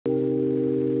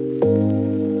Let's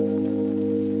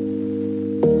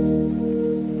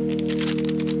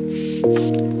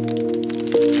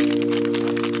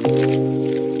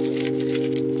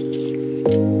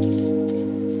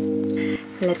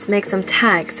make some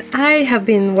tags. I have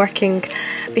been working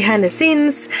behind the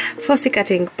scenes, fussy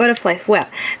cutting butterflies. Well,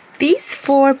 these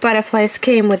 4 butterflies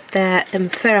came with the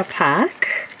Emphera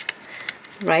pack,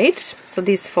 right? So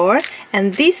these 4,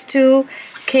 and these 2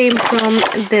 came from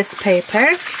this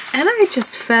paper, and I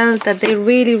just felt that they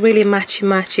really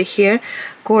matchy here.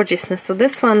 Gorgeousness. So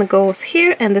this one goes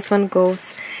here and this one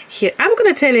goes here. I'm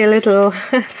gonna tell you a little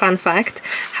fun fact.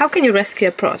 How can you rescue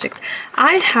a project?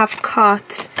 I have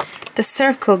cut the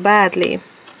circle badly.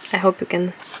 I hope you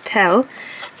can tell.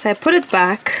 So I put it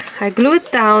back, I glue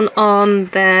it down on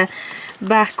the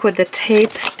back with the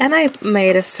tape, and I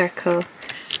made a circle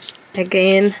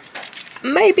again.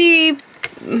 Maybe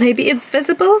it's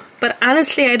visible, but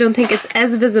honestly I don't think it's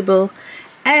as visible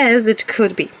as it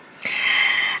could be.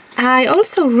 I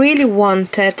also really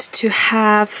wanted to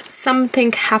have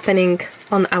something happening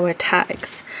on our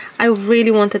tags. I really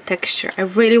wanted texture, I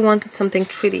really wanted something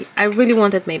 3D, I really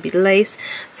wanted maybe lace.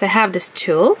 So I have this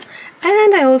tulle,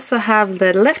 and I also have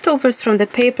the leftovers from the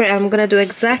paper. I'm gonna do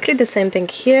exactly the same thing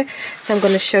here. So I'm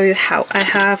gonna show you how. I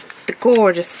have the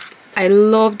gorgeous, I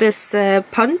love this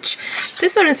punch.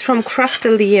 This one is from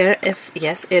Craftelier,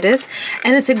 yes it is,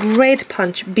 and it's a great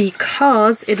punch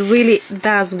because it really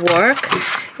does work.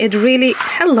 It really,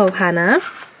 hello Hannah.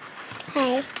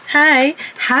 Hi. Hi,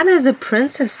 Hannah is a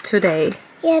princess today.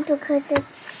 Yeah, because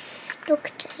it's book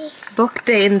day. Book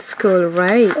day in school,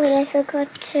 right? Well, I forgot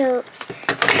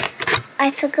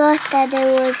that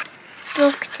it was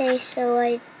book day, so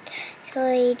I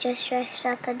just dressed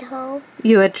up at home.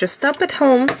 You were dressed up at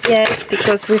home? Yes,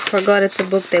 because we forgot it's a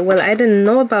book day. Well, I didn't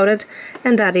know about it,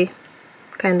 and Daddy,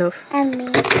 kind of. And me.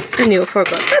 And you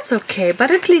forgot. That's okay,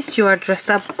 but at least you are dressed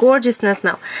up. Gorgeousness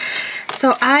now.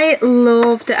 So I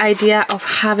love the idea of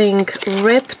having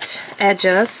ripped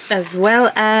edges as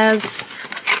well as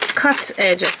cut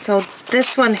edges. So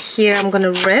this one here I'm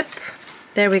gonna rip.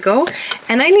 There we go.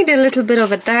 And I need a little bit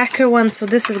of a darker one, so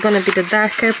this is gonna be the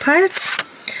darker part.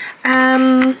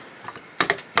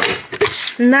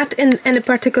 Not in any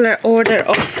particular order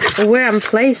of where I'm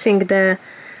placing the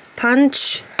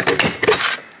punch.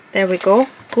 There we go.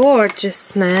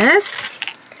 Gorgeousness.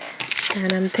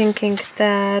 And I'm thinking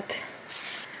that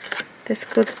this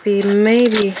could be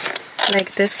maybe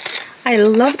like this. I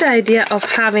love the idea of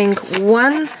having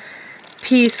one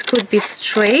piece could be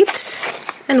straight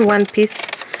and one piece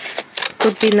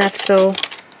could be not so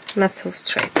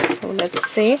straight. So let's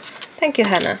see. Thank you,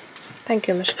 Hannah. Thank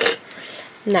you, Mishka.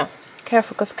 Now,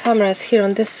 careful, because camera is here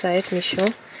on this side,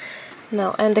 Mishu.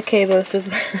 Now, and the cables as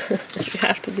well. You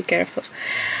have to be careful.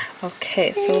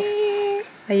 Okay, so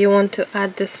you want to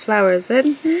add this flower, is it?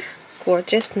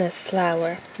 Gorgeousness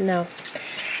flower. Now,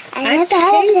 I love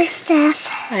all of this stuff.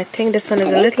 I think this one is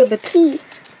a little bit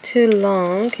too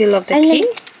long. You love the and key?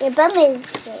 Your bum is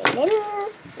a little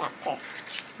longer.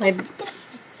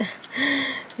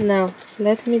 Now,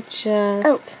 let me just...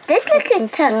 Oh, this looks like a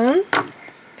tuck.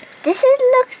 Looks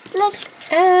like...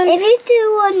 And if you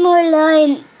do one more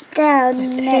line down,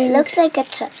 it looks like a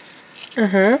tuck.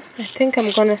 I think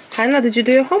I'm gonna... Hannah, did you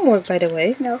do your homework, by the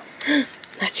way? No.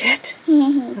 Not yet?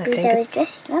 Because I was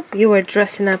dressing up. You were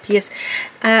dressing up, yes.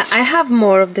 I have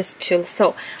more of this tulle.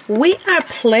 So, we are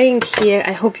playing here,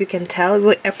 I hope you can tell,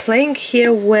 we are playing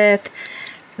here with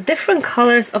different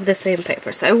colors of the same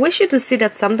paper. So I wish you to see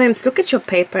that sometimes. Look at your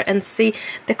paper and see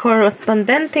the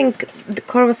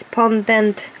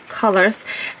correspondent colors.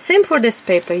 Same for this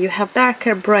paper. You have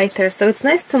darker, brighter, so it's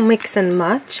nice to mix and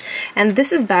match. And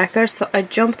this is darker, so I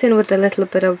jumped in with a little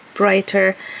bit of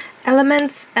brighter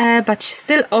elements, but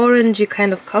still orangey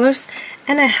kind of colors.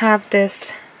 And I have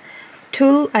this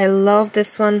tulle. I love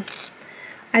this one.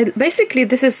 Basically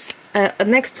this is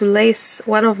next to lace,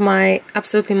 one of my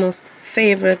absolutely most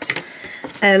favorite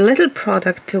little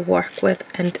product to work with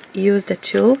and use the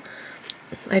tulle.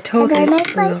 I totally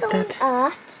love that.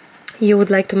 Art. You would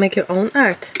like to make your own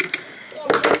art? Yeah,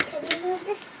 can you move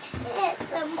this chair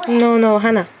somewhere? No,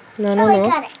 Hannah. No. I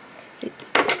got it.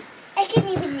 I can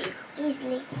even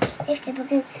easily lift it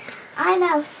because I'm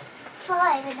now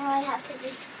 5 and now I have to do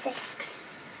 6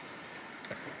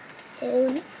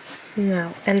 soon.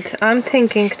 No, and I'm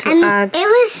thinking to add... It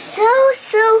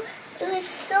was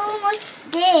so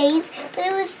much days, but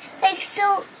it was like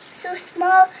so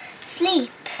small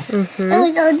sleeps. It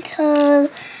was until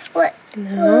what?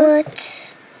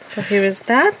 So here is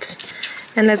that,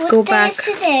 and let's go back. What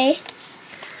day is today?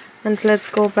 And let's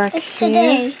go back it's here.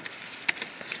 Today.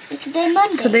 Is today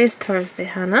Monday? Today is Thursday,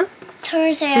 Hannah.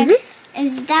 Thursday.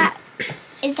 Is that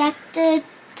the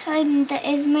time that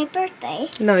is my birthday?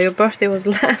 No, your birthday was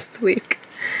last week.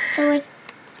 So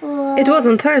it was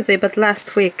on Thursday, but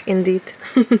last week indeed.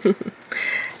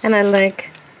 And I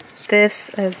like this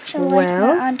as well. So it's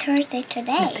not on Thursday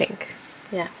today? I think,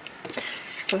 yeah.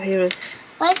 So here is.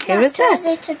 Why is here not is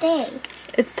Thursday that. today?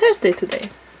 It's Thursday today,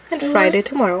 and Friday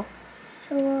tomorrow.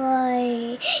 So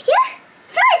yeah,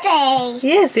 Friday.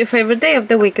 Yes, your favorite day of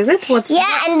the week, is it? What's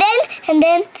and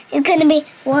then it's gonna be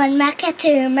 1 Maca,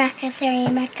 2 Maca, 3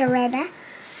 Macarena.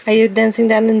 Are you dancing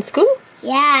that in school?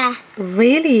 Yeah.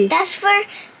 Really? That's for.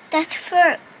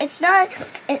 It's not.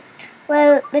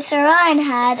 Well, Mr. Ryan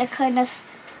had a kind of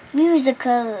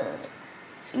musical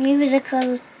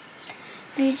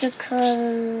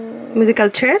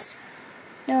chairs?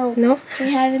 No. No?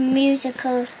 We had a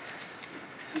musical.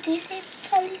 What do you say,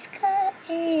 Poliska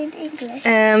in English?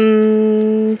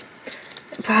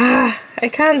 I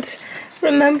can't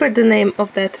remember the name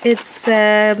of that. It's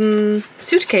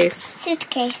suitcase.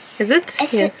 Suitcase. Is it?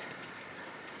 Yes.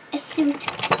 A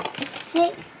Suitcase.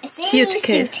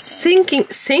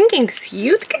 Singing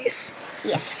suitcase?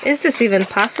 Yeah. Is this even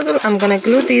possible? I'm gonna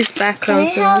glue these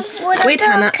backgrounds on. Wait,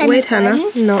 Hannah. Wait, Hannah.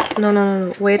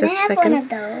 No. Wait a second. One of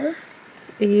those.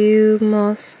 You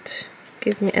must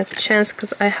give me a chance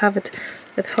because I have it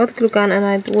with hot glue gun and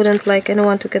I wouldn't like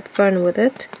anyone to get burned with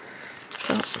it.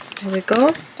 So here we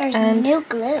go. There's new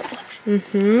glue.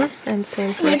 And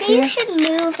same for Maybe here. you should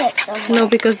move it somewhere. No,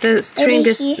 because the string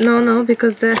is no,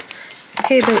 because the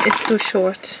cable is too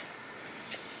short.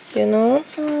 You know?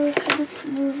 So we can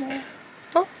move it.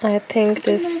 Oh, I think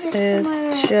this is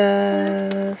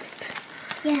just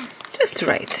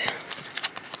right.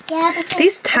 Yeah, but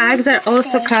These tags are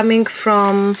also coming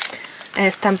from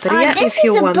Stamperia, this if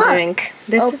you're is a wondering. book.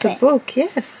 This is a book,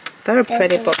 yes. Very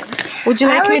pretty is book. Would you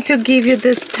like I me would- to give you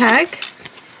this tag?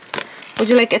 Would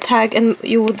you like a tag and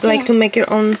you would like to make your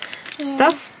own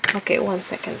stuff? Okay, 1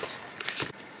 second.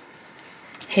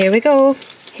 Here we go.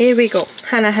 Here we go.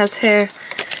 Hannah has her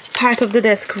part of the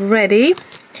desk ready.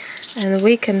 And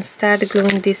we can start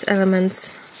gluing these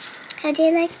elements. How do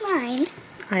you like mine?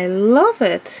 I love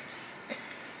it.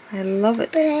 I love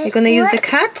it. But You're gonna use the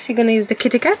cat? You're gonna use the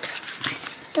kitty cat?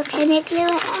 So can you glue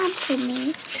it on for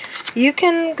me? You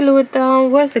can glue it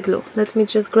down. Where's the glue? Let me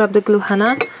just grab the glue,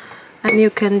 Hannah. And you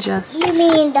can just...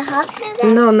 You mean the hot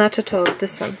glue? No, not at all.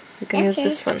 This one. You can use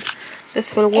this one.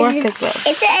 This will work as well.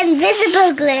 It's an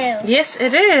invisible glue. Yes,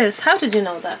 it is. How did you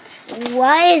know that?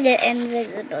 Why is it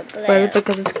invisible glue? Well,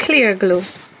 because it's clear glue.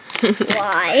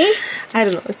 Why? I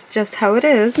don't know. It's just how it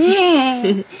is.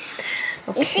 You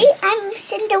see, I'm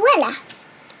Cinderella.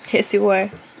 Yes, you were.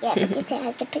 Yeah, because it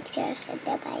has a picture of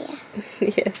Cinderella.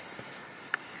 Yes.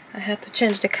 I had to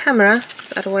change the camera,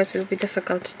 because otherwise it would be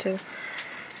difficult to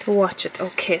watch it.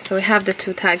 Okay, so we have the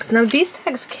 2 tags. Now these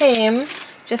tags came,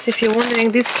 just if you're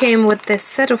wondering, these came with this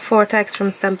set of 4 tags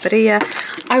from Stamperia.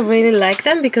 I really like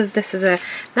them because this is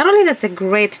not only that's a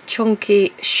great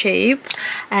chunky shape,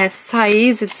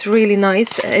 size, it's really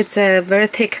nice. It's a very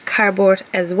thick cardboard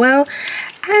as well.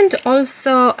 And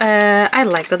also, I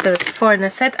like that there's 4 in a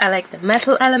set. I like the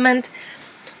metal element.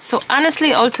 So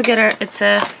honestly, altogether, it's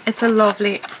a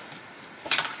lovely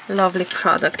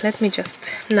product. Let me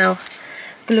just now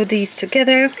glue these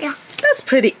together. Yeah. That's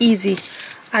pretty easy,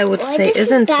 I would say,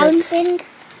 isn't it?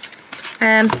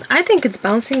 I think it's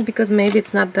bouncing because maybe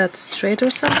it's not that straight or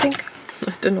something.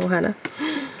 I don't know, Hannah.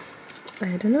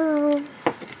 I don't know.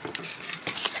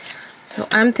 So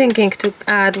I'm thinking to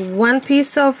add 1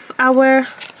 piece of our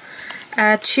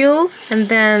tulle, and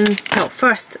then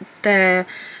first the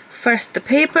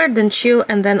paper, then tulle,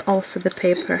 and then also the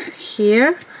paper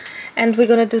here. And we're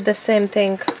gonna do the same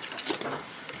thing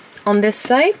on this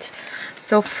side.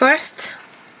 So first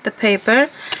the paper,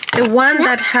 the one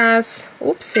that has,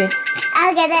 oopsie.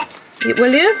 I'll get it.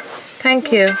 Will you?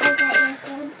 Thank you. I'll get your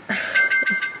phone.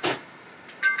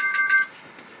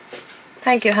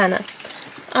 Thank you, Hannah.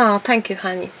 Oh, thank you,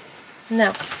 honey.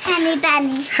 No. Honey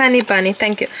bunny. Honey bunny,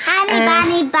 thank you.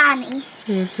 Honey bunny.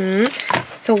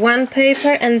 So 1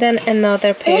 paper and then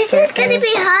another paper. This is gonna be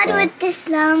as hard well. with this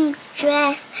long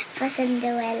dress for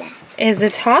Cinderella. Is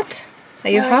it hot? Are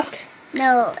you hot?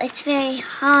 No, it's very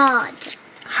hard.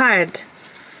 Hard.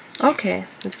 Okay,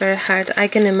 it's very hard. I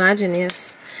can imagine,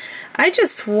 yes. I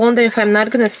just wonder if I'm not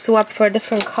gonna swap for a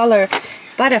different color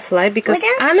butterfly because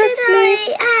What else honestly,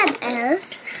 should I add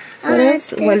else? what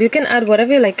else? Well, you can add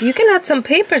whatever you like. You can add some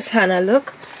papers, Hannah.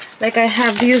 Look, like I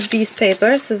have used these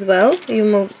papers as well.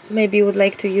 You maybe would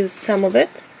like to use some of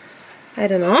it. I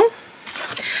don't know.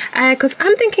 Because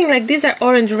I'm thinking like these are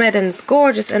orange red and it's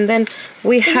gorgeous, and then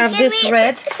we have this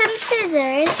red. Some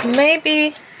scissors.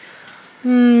 Maybe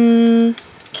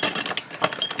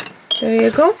There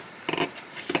you go.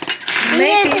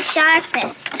 These are the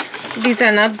sharpest. These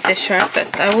are not the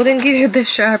sharpest. I wouldn't give you the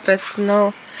sharpest,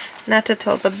 no. Not at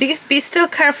all. But be still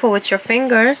careful with your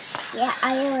fingers. Yeah,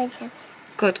 I always have.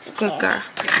 Good girl.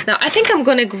 Now I think I'm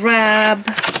gonna grab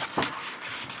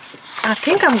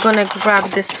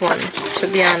this one, to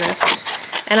be honest.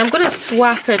 And I'm gonna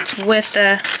swap it with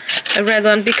a red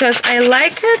one because I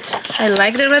like it. I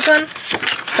like the red one.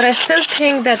 But I still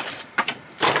think that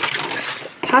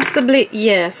possibly,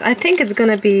 yes, I think it's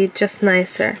gonna be just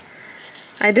nicer.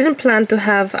 I didn't plan to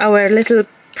have our little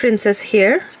princess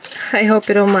here. I hope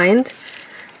you don't mind.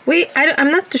 I'm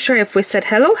not too sure if we said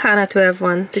hello, Hannah, to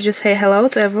everyone. Did you say hello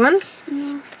to everyone?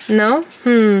 No.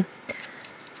 No?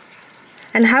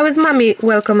 And how is Mommy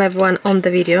welcome everyone on the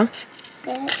video?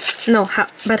 Good. No,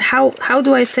 how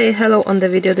do I say hello on the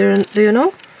video? Do you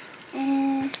know?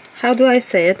 How do I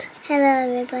say it?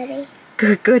 Hello, everybody.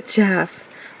 Good job.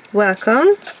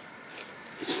 Welcome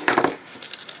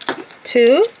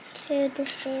to the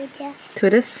studio. To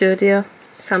the studio,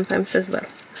 sometimes as well.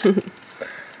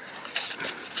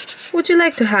 Would you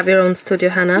like to have your own studio,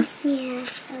 Hannah? Yeah,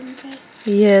 someday.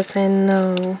 Yes, I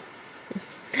know.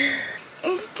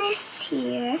 Is this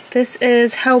here? This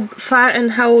is how far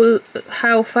and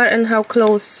how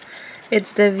close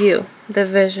it's the view, the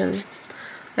vision.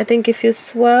 I think if you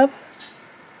swap,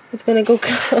 it's gonna go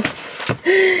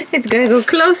it's gonna go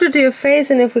closer to your face,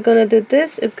 and if we're gonna do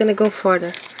this, it's gonna go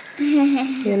further.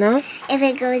 You know? If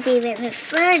it goes even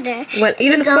further. Well,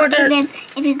 even further.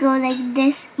 If you go like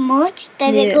this much,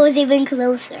 then it goes even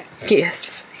closer.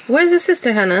 Yes. Where's the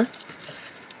sister, Hannah?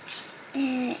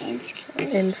 In school.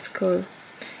 In school.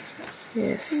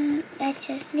 Yes. I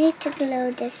just need to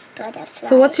glue this butterfly.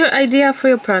 So what's your idea for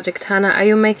your project, Hannah? Are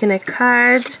you making a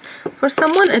card for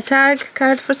someone? A tag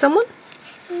card for someone?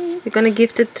 You're gonna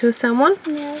gift it to someone?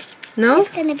 No. No? It's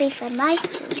gonna be for my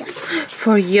studio.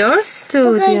 For your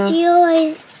studio?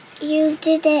 Because you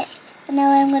did it.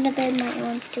 Now I'm gonna build my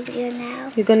own studio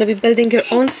now. You're gonna be building your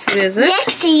own studio, is it?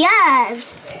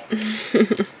 Yes.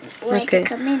 Okay.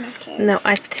 Communicate. Now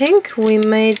I think we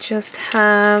may just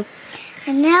have...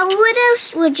 And now what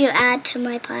else would you add to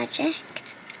my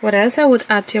project? What else I would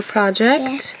add to your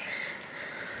project?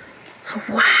 Yeah.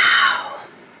 Wow.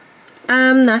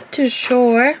 I'm not too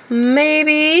sure.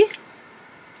 Maybe...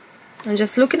 I'm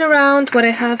just looking around what I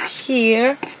have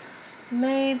here.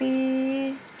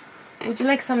 Maybe... Would you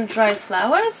like some dry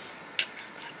flowers?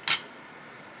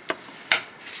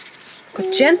 Go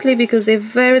gently because they're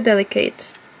very delicate.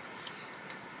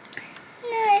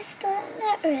 No,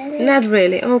 not really. Not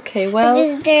really. Okay, well...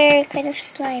 Because they're kind of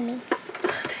slimy.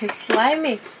 They're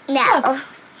slimy. No. What?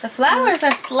 The flowers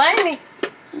are slimy.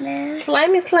 No.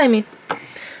 Slimy.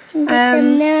 There's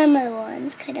some normal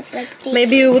ones, kind of like these.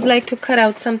 Maybe you would like to cut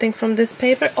out something from this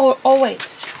paper. Oh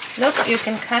wait. Look, you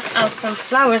can cut out some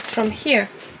flowers from here.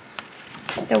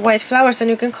 The white flowers, and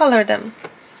you can color them.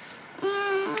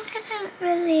 I don't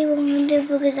really want to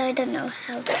because I don't know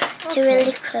how to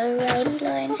really color round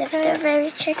lines if they're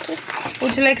very tricky.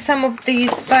 Would you like some of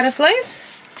these butterflies?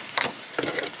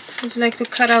 Would you like to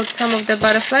cut out some of the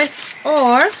butterflies?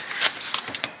 Or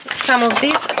some of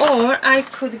these? Or I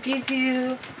could give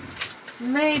you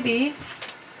maybe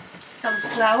some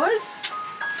flowers.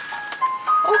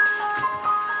 Oops.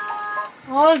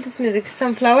 All this music.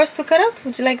 Some flowers to cut out.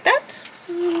 Would you like that?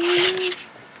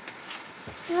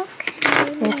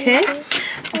 Okay.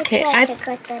 Okay. I'll try to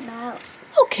cut them out.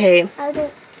 Okay.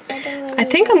 I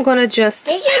think I'm gonna just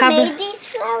Did you make these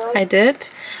flowers? I did.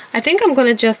 I think I'm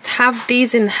gonna just have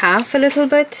these in half a little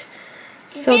bit,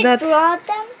 so Did that you draw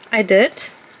them? I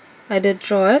did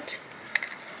draw it.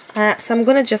 So I'm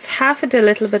gonna just half it a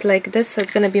little bit like this, so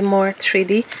it's gonna be more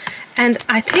 3D. And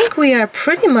I think we are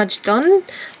pretty much done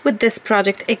with this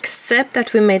project, except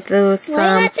that we made those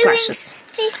splashes.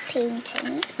 Face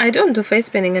painting. I don't do face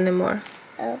painting anymore.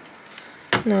 Oh.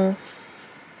 No.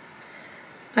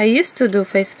 I used to do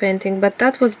face painting, but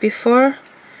that was before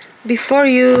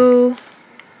you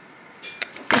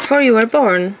were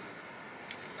born.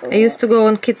 I used to go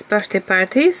on kids' birthday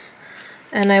parties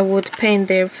and I would paint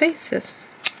their faces.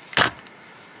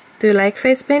 Do you like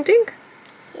face painting?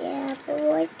 Yeah, but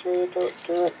why do you do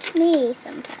it to me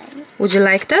sometimes? Would you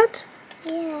like that?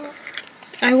 Yeah.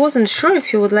 I wasn't sure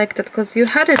if you would like that because you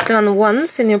had it done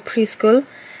once in your preschool,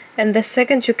 and the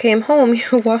second you came home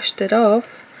you washed it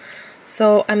off.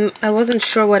 So I wasn't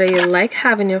sure whether you like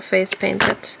having your face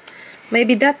painted.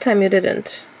 Maybe that time you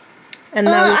didn't. And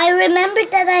now I remembered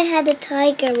that I had a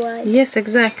tiger one. Yes,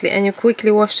 exactly, and you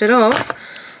quickly washed it off.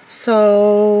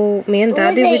 So me and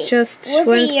Daddy we just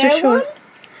went to show.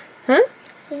 Huh?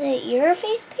 Was it your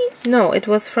face paint? No, it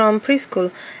was from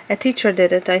preschool. A teacher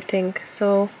did it, I think.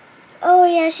 So. Oh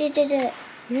yeah, she did it.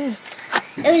 Yes.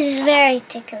 It was very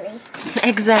tickly.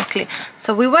 Exactly.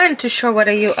 So we weren't too sure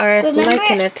whether you are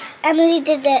liking it. Emily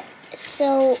did it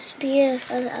so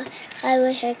beautiful. I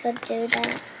wish I could do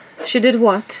that. She did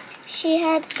what? She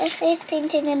had a face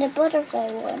painting and a butterfly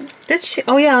one. Did she?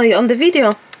 Oh yeah, on the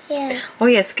video. Yeah. Oh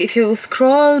yes, if you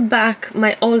scroll back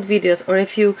my old videos, or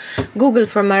if you Google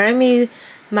for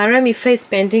Maremi face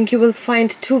painting, you will find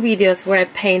 2 videos where I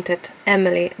painted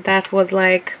Emily. That was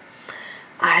like,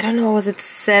 I don't know, was it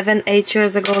 7-8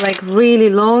 years ago, like really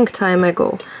long time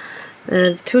ago.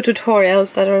 2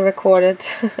 tutorials that were recorded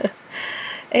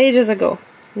ages ago.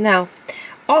 Now,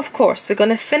 of course, we're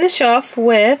gonna finish off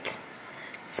with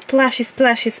splashy,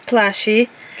 splashy, splashy.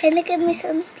 Can you give me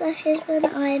some splashes when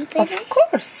I'm finished? Of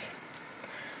course.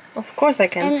 Of course I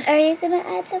can. And are you gonna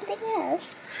add something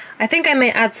else? I think I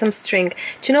may add some string.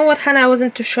 Do you know what, Hannah? I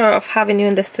wasn't too sure of having you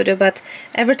in the studio, but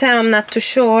every time I'm not too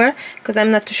sure, because I'm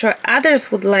not too sure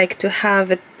others would like to have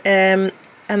it. But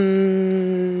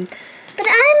I'm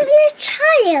your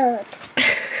child.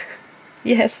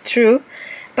 Yes, true.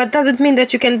 But does it mean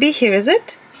that you can be here, is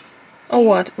it? Or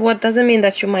what? What does it mean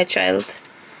that you're my child?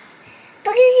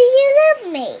 Because you love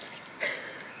me.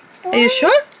 Are you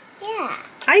sure? Yeah.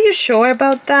 Are you sure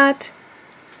about that?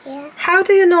 Yeah. How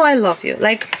do you know I love you?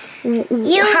 Like, You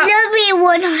love me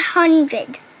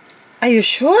 100. Are you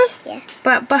sure? Yeah.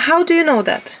 But how do you know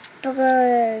that?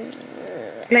 Because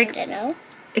Like, I don't know.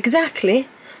 Exactly.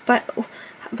 But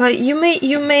you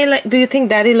may like. Do you think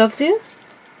Daddy loves you?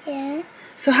 Yeah.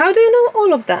 So how do you know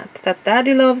all of that? That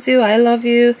Daddy loves you, I love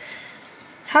you.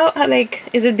 How like,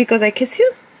 is it because I kiss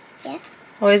you? Yeah.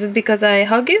 Or is it because I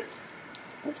hug you?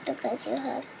 It's because you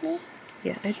hug me.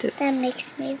 Yeah, I do. That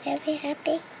makes me very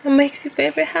happy. It makes you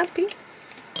very happy.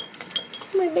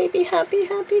 My baby happy,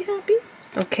 happy, happy.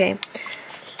 Okay.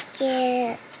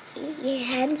 Yeah. Your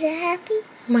hands are happy?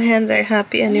 My hands are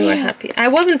happy and you are happy. I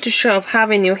wasn't too sure of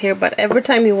having you here, but every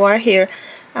time you are here,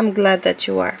 I'm glad that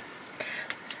you are.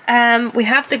 We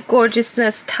have the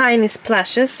Gorgeousness Tiny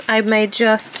Splashes. I may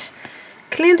just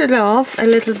clean it off a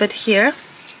little bit here.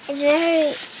 It's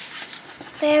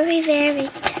very, very, very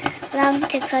long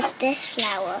to cut this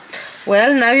flower.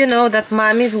 Well, now you know that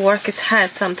Mommy's work is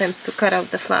hard sometimes to cut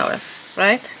out the flowers,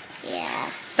 right? Yeah.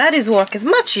 Daddy's work is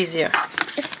much easier.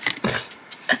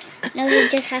 No, you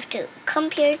just have to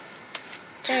computer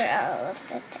all of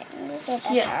the things, so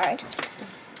that's hard.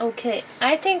 Okay,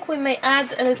 I think we may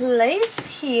add a little lace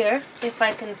here, if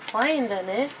I can find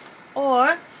any,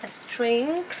 or a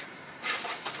string.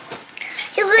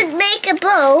 You could make a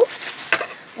bow.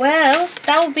 Well,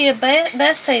 that would be a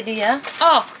best idea.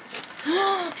 Oh,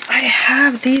 I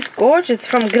have these gorgeous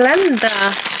from Glenda.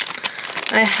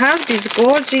 I have these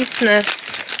gorgeousness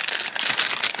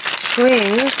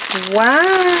strings.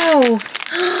 Wow.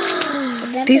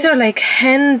 These are like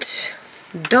hand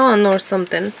done or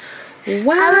something.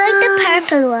 Wow. I like the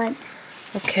purple one.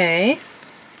 Okay.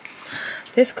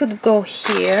 This could go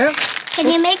here. Can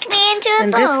you make me into a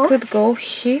and bow? This could go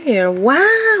here.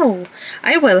 Wow.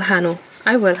 I will, Hanu.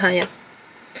 I will, Hanya.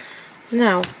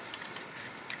 Now.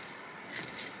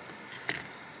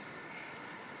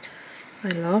 I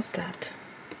love that.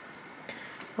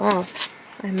 Oh,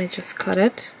 I may just cut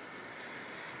it.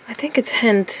 I think it's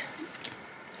handmade.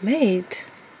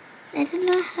 I don't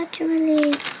know how to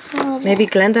really hold Maybe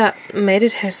Glenda made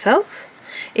it herself?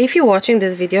 If you're watching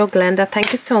this video, Glenda,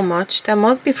 thank you so much. That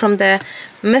must be from the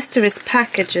Mysteries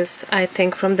packages, I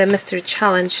think, from the Mystery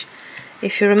Challenge.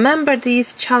 If you remember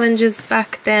these challenges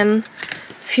back then,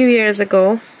 a few years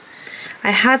ago,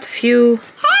 I had few...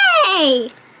 Hey!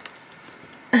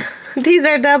 These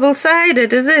are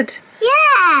double-sided, is it?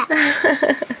 Yeah!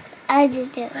 I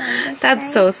just don't understand.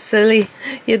 That's so silly.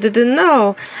 You didn't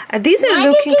know. These are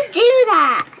looking... Why did you do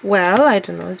that? Well, I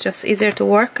don't know. Just easier to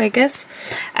work, I guess.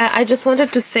 I just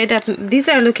wanted to say that these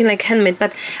are looking like handmade,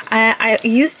 but I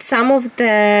used some of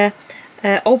the...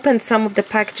 opened some of the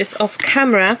packages off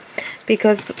camera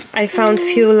because I found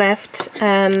few left.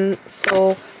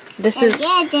 So this is...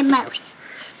 Yeah, the most.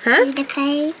 Huh? The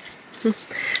face.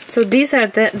 So these are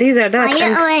that, and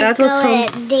that was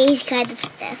from these kind of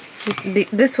stuff.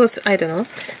 This was, I don't know,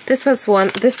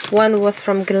 this one was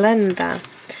from Glenda.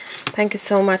 Thank you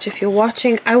so much if you're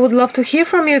watching. I would love to hear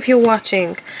from you if you're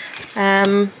watching.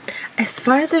 As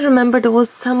far as I remember, there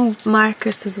was some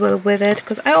markers as well with it,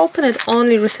 because I opened it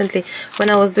only recently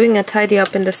when I was doing a tidy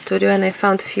up in the studio and I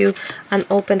found few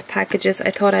unopened packages.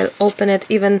 I thought I'll open it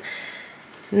even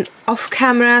off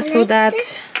camera so that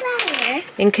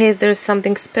in case there's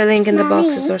something spilling in the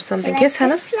boxes or something. Yes,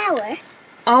 Hannah? This flower.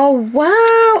 Oh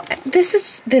wow! This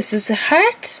is a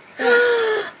heart.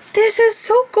 This is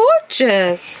so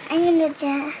gorgeous. I'm gonna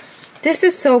just. This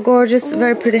is so gorgeous.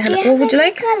 Very pretty, Hannah. What would you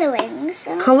like? Colorings.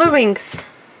 Colorings.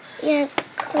 Yeah,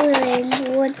 coloring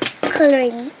wood.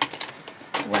 Coloring.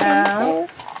 Wow.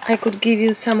 I could give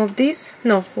you some of these.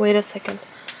 No, wait a second.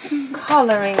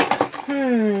 Coloring.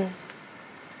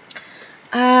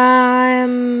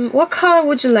 What color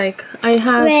would you like? I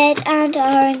have red and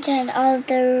orange and all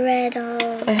the red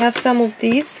all. I have some of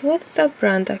these. What's that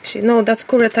brand actually? No, that's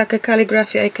Kuretake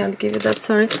Calligraphy. I can't give you that,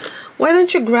 sorry. Why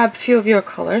don't you grab a few of your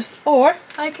colors? Or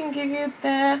I can give you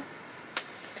the...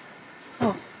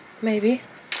 Oh, maybe.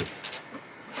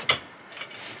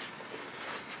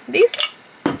 These?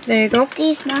 There you go.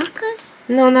 These markers?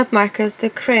 No, not markers, the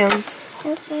crayons.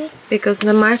 Okay. Because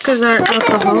the markers are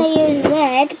alcohol. I'm gonna use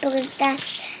red because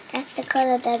that's the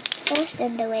color that's first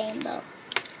in the rainbow.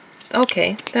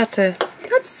 Okay, that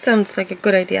sounds like a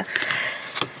good idea.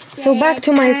 So back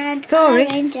to my story.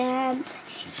 Orange and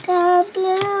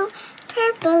blue,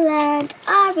 purple and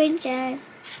orange and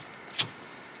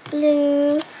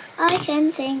blue. I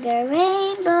can sing a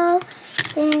rainbow,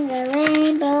 sing a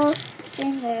rainbow,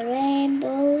 sing a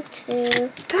rainbow too.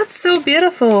 That's so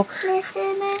beautiful. Listen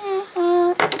in your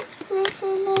heart, listen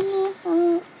in your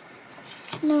heart.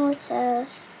 No, it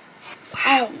says.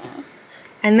 I don't know.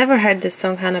 I never heard this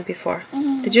song, Hannah, before.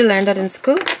 Did you learn that in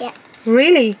school? Yeah.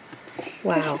 Really?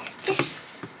 Wow.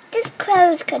 This crow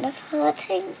is kind of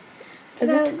hurting.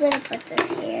 Is I'm it? gonna put this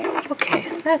here. Okay,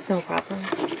 that's no problem.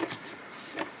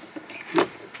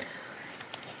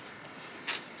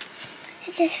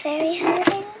 It's just very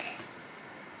hurting.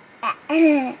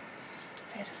 Wait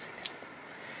a second.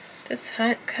 This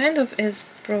kind of is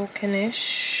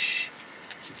brokenish.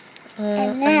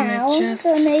 And now I'm just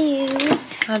gonna use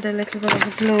add a little bit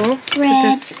of glue. red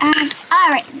This and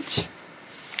orange.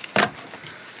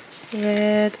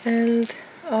 red and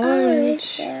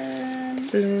orange, And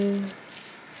blue.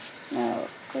 no,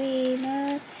 green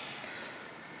and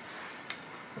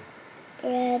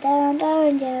red and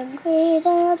orange and green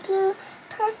and blue,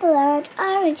 purple and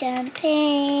orange and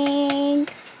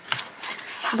pink.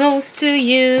 Goes to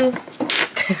you.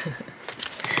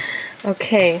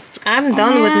 Okay, I'm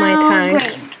done with my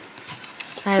tags.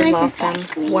 I love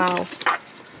them. Wow.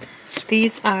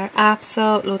 These are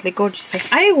absolutely gorgeous.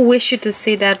 I wish you to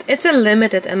see that it's a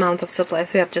limited amount of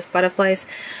supplies. We have just butterflies.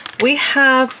 We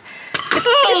have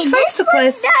it's 5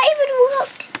 supplies. Not even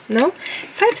work. No?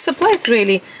 5 supplies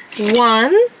really.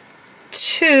 1,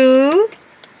 2,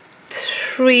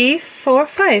 3, 4,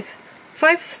 5.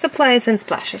 5 supplies and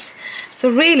splashes. So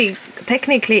really,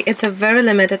 technically, it's a very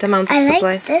limited amount of I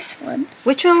supplies. like this one.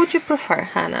 Which one would you prefer,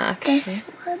 Hannah, actually? This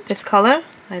one. This color?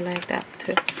 I like that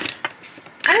too.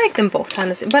 I like them both,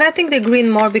 honestly. But I think the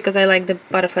green more because I like the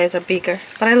butterflies are bigger.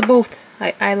 But I both.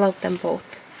 I love them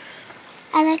both.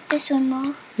 I like this one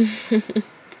more.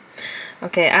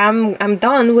 Okay, I'm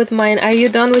done with mine. Are you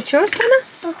done with yours, Hannah?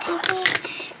 Okay.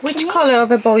 Which color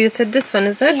of a bow? You said this one,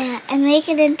 is it? Yeah, and make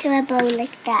it into a bow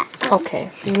like that.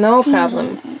 Okay, no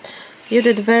problem. You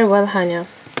did very well, Hanya.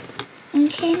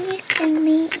 And can you give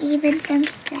me even some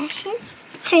splashes?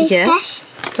 3 Yes,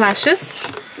 splashes.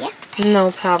 Yeah.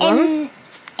 No problem.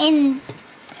 In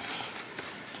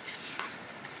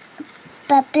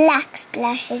but black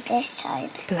splashes this time.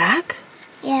 Black?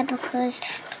 Yeah, because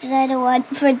I don't want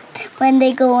for when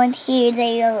they go on here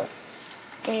they'll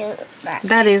match.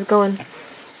 That is going.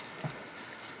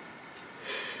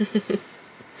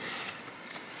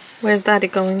 Where's Daddy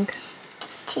going?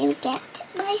 To get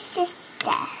my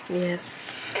sister. Yes.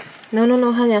 No,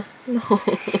 Hanya. No.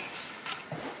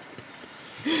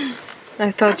 I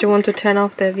thought you want to turn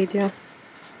off the video.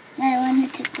 I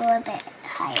wanted to go a bit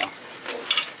higher.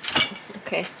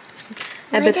 Okay.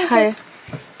 A bit higher.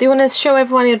 Do you want to show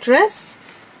everyone your dress?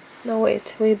 No,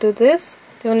 wait. We do this.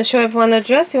 Do you want to show everyone your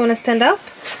dress? You want to stand up?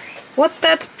 What's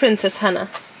that princess, Hannah?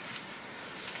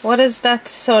 What is that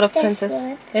sort of princess?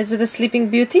 One. Is it a Sleeping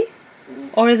Beauty?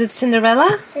 Or is it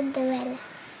Cinderella? Cinderella.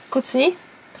 Kucnij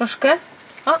troszkę.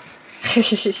 Oh.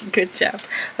 Good job.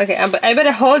 Okay, I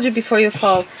better hold you before you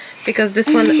fall, because this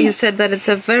one you said that it's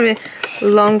a very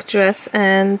long dress.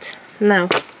 And now,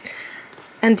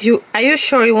 and are you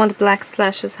sure you want black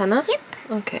splashes, Hannah? Yep.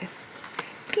 Okay.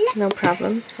 No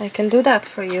problem. I can do that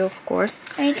for you, of course.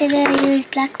 Are you gonna use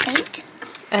black paint?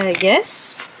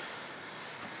 Yes.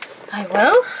 I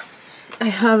will. I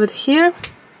have it here.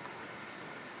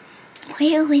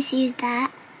 We always use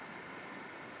that.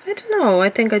 I don't know. I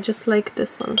think I just like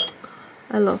this one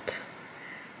a lot.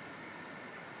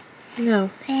 No.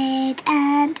 Red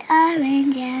and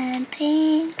orange and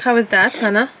pink. How is that,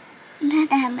 Hannah? Not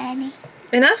that many.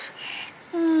 Enough?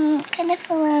 Can I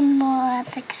fill in more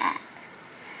of the cat?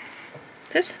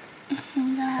 This?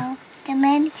 No, the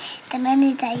many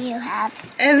that you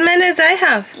have. As many as I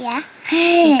have. Yeah.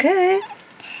 Okay.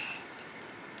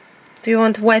 Do you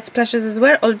want white splashes as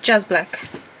well, or just black?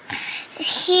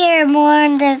 Here, more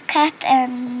on the cat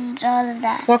and all of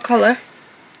that. What color?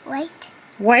 White.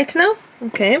 White now?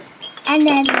 Okay. And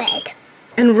then red.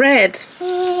 And red.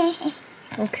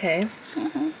 Okay.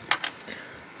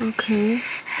 Okay.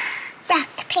 Rock,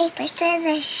 paper,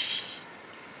 scissors.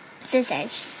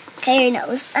 Scissors. Okay, your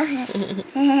nose.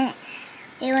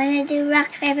 You want to do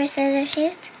rock, paper, scissors,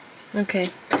 shoot? Okay.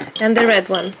 And the red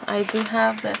one. I do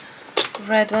have the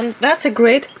red one. That's a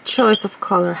great choice of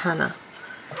color, Hannah.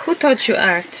 Who taught you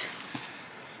art?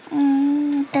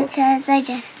 Because I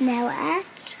just know art.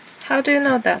 How do you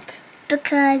know that?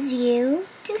 Because you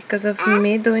do. Because of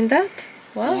me doing that?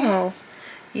 Wow. Yeah.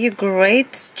 You're a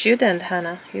great student,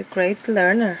 Hannah. You're a great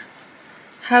learner.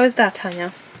 How is that,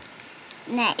 Hannah?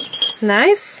 Nice.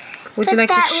 Nice? Would you Put like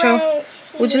to that show? where-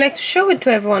 Would you like to show it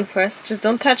to everyone first? Just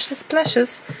don't touch the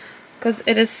splashes, because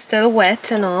it is still wet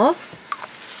and all.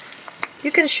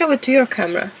 You can show it to your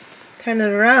camera. Turn it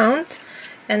around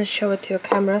and show it to your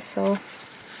camera. So,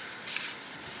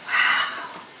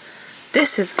 wow,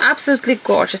 this is absolutely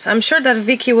gorgeous. I'm sure that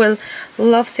Vicky will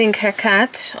love seeing her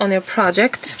cat on your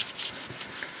project.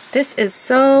 This is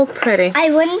so pretty.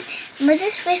 I wouldn't.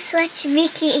 Moses will switch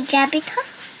Vicky and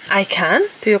Graphitint. I can?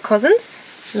 To your cousins?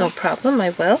 No problem, I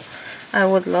will. I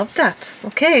would love that.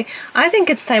 Okay, I think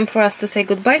it's time for us to say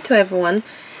goodbye to everyone.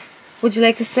 Would you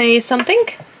like to say something?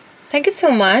 Thank you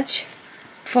so much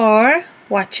for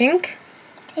watching.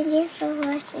 Thank you for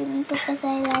watching because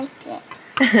I like it.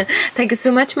 Thank you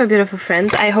so much, my beautiful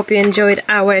friends. I hope you enjoyed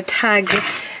our tag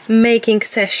making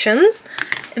session.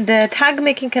 The tag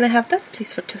making, can I have that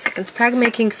please for 2 seconds? Tag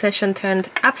making session turned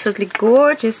absolutely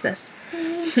gorgeousness.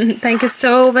 Thank you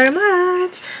so very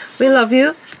much. We love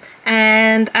you,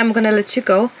 and I'm gonna let you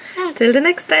go till the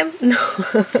next time. No.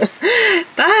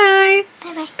 Bye.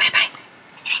 Bye bye. Bye bye.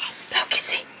 No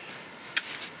kissy.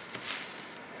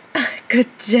 Good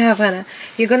job, Anna.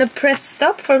 You're gonna press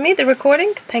stop for me, the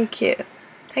recording? Thank you.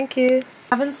 Thank you.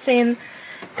 Haven't seen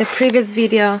the previous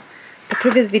video,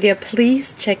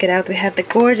 please check it out. We have the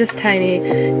gorgeous tiny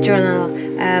journal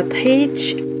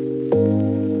page.